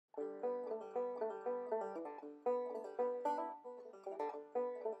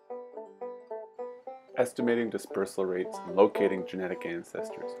Estimating Dispersal Rates and Locating Genetic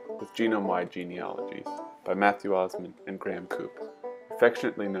Ancestors with Genome-wide Genealogies by Matthew Osmond and Graham Coop,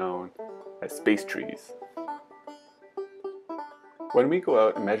 affectionately known as space trees. When we go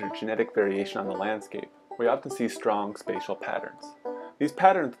out and measure genetic variation on the landscape, we often see strong spatial patterns. These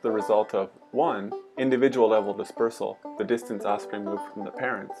patterns are the result of 1. Individual level dispersal, the distance offspring move from the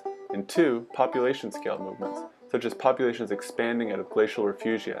parents, and 2. Population scale movements, such as populations expanding out of glacial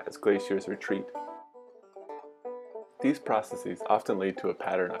refugia as glaciers retreat. These processes often lead to a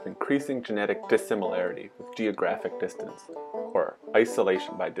pattern of increasing genetic dissimilarity with geographic distance, or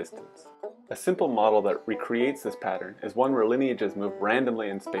isolation by distance. A simple model that recreates this pattern is one where lineages move randomly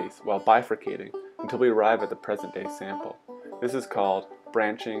in space while bifurcating until we arrive at the present-day sample. This is called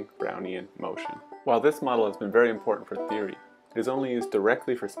branching Brownian motion. While this model has been very important for theory, it is only used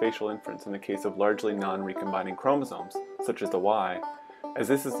directly for spatial inference in the case of largely non-recombining chromosomes, such as the Y, as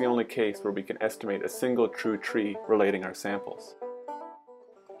this is the only case where we can estimate a single true tree relating our samples.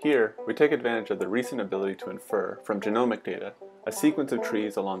 Here, we take advantage of the recent ability to infer, from genomic data, a sequence of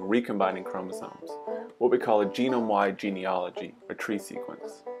trees along recombining chromosomes, what we call a genome-wide genealogy, or tree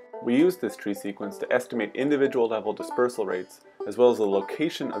sequence. We use this tree sequence to estimate individual level dispersal rates, as well as the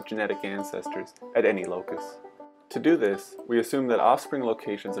location of genetic ancestors at any locus. To do this, we assume that offspring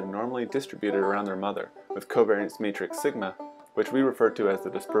locations are normally distributed around their mother, with covariance matrix sigma, which we refer to as the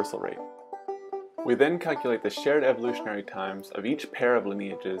dispersal rate. We then calculate the shared evolutionary times of each pair of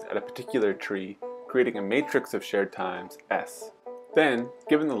lineages at a particular tree, creating a matrix of shared times, S. Then,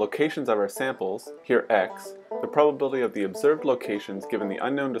 given the locations of our samples, here X, the probability of the observed locations given the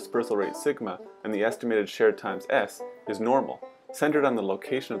unknown dispersal rate sigma and the estimated shared times S is normal, centered on the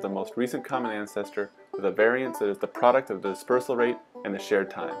location of the most recent common ancestor with a variance that is the product of the dispersal rate and the shared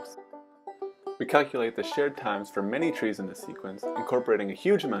times. We calculate the shared times for many trees in the sequence, incorporating a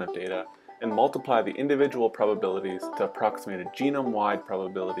huge amount of data, and multiply the individual probabilities to approximate a genome-wide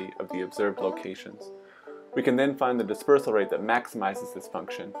probability of the observed locations. We can then find the dispersal rate that maximizes this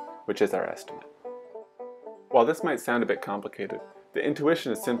function, which is our estimate. While this might sound a bit complicated, the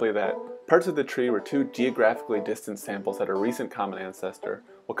intuition is simply that parts of the tree where two geographically distant samples had a recent common ancestor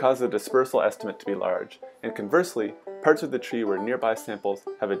will cause the dispersal estimate to be large, and conversely, parts of the tree where nearby samples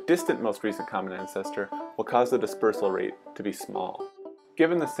have a distant most recent common ancestor will cause the dispersal rate to be small.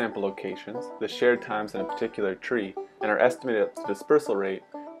 Given the sample locations, the shared times in a particular tree, and our estimated dispersal rate,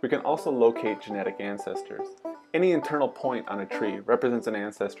 we can also locate genetic ancestors. Any internal point on a tree represents an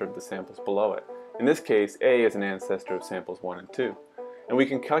ancestor of the samples below it. In this case, A is an ancestor of samples 1 and 2. And we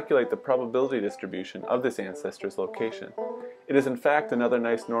can calculate the probability distribution of this ancestor's location. It is in fact another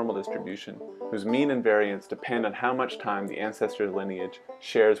nice normal distribution, whose mean and variance depend on how much time the ancestor's lineage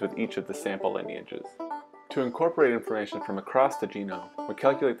shares with each of the sample lineages. To incorporate information from across the genome, we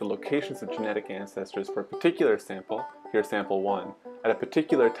calculate the locations of genetic ancestors for a particular sample, here sample 1, at a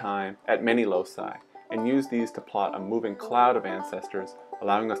particular time at many loci, and use these to plot a moving cloud of ancestors,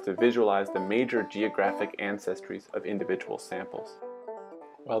 allowing us to visualize the major geographic ancestries of individual samples.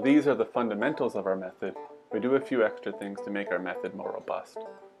 While these are the fundamentals of our method, we do a few extra things to make our method more robust.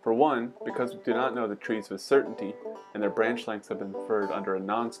 For one, because we do not know the trees with certainty, and their branch lengths have been inferred under a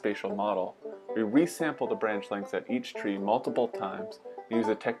non-spatial model, we resample the branch lengths at each tree multiple times and use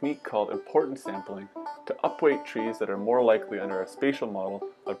a technique called importance sampling to upweight trees that are more likely under a spatial model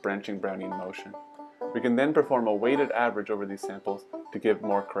of branching Brownian motion. We can then perform a weighted average over these samples to give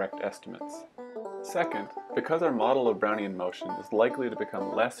more correct estimates. Second, because our model of Brownian motion is likely to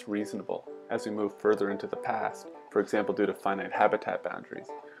become less reasonable as we move further into the past, for example due to finite habitat boundaries,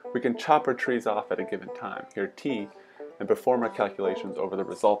 we can chop our trees off at a given time, here T, and perform our calculations over the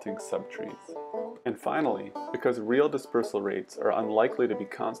resulting subtrees. And finally, because real dispersal rates are unlikely to be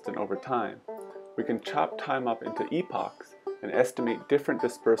constant over time, we can chop time up into epochs and estimate different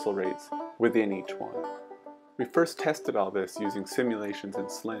dispersal rates within each one. We first tested all this using simulations in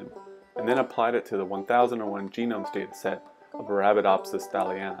SLIM, and then applied it to the 1001 genomes dataset of Arabidopsis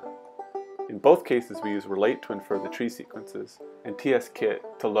thaliana. In both cases we use relate to infer the tree sequences, and tskit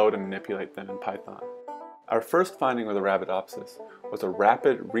to load and manipulate them in Python. Our first finding with Arabidopsis was a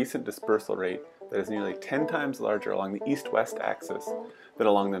rapid recent dispersal rate that is nearly 10 times larger along the east-west axis than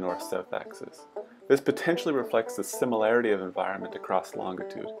along the north-south axis. This potentially reflects the similarity of environment across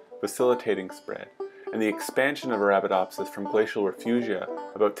longitude, facilitating spread, and the expansion of Arabidopsis from glacial refugia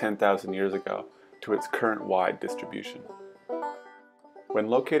about 10,000 years ago to its current wide distribution. When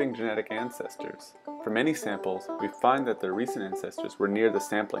locating genetic ancestors, for many samples we find that their recent ancestors were near the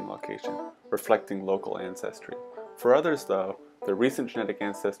sampling location, reflecting local ancestry. For others though, the recent genetic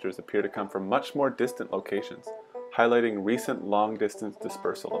ancestors appear to come from much more distant locations, highlighting recent long-distance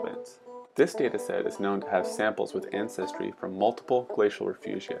dispersal events. This dataset is known to have samples with ancestry from multiple glacial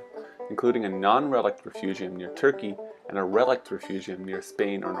refugia, including a non-relict refugium near Turkey and a relict refugium near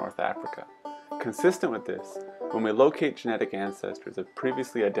Spain or North Africa. Consistent with this, when we locate genetic ancestors of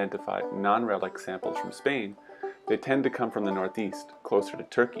previously identified non-relict samples from Spain, they tend to come from the northeast, closer to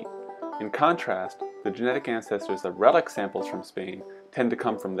Turkey. In contrast, the genetic ancestors of relict samples from Spain tend to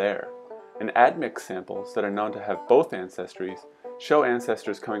come from there. And admixed samples that are known to have both ancestries show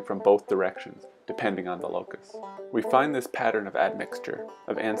ancestors coming from both directions, depending on the locus. We find this pattern of admixture,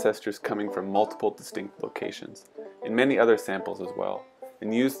 of ancestors coming from multiple distinct locations, in many other samples as well,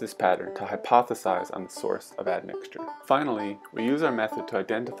 and use this pattern to hypothesize on the source of admixture. Finally, we use our method to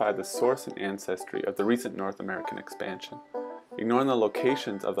identify the source and ancestry of the recent North American expansion. Ignoring the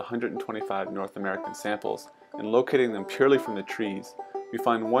locations of the 125 North American samples and locating them purely from the trees, we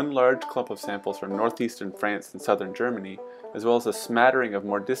find one large clump of samples from northeastern France and southern Germany, as well as a smattering of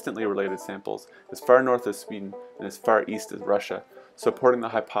more distantly related samples as far north as Sweden and as far east as Russia, supporting the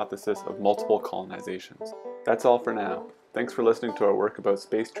hypothesis of multiple colonizations. That's all for now. Thanks for listening to our work about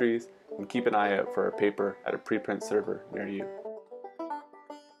space trees, and keep an eye out for our paper at a preprint server near you.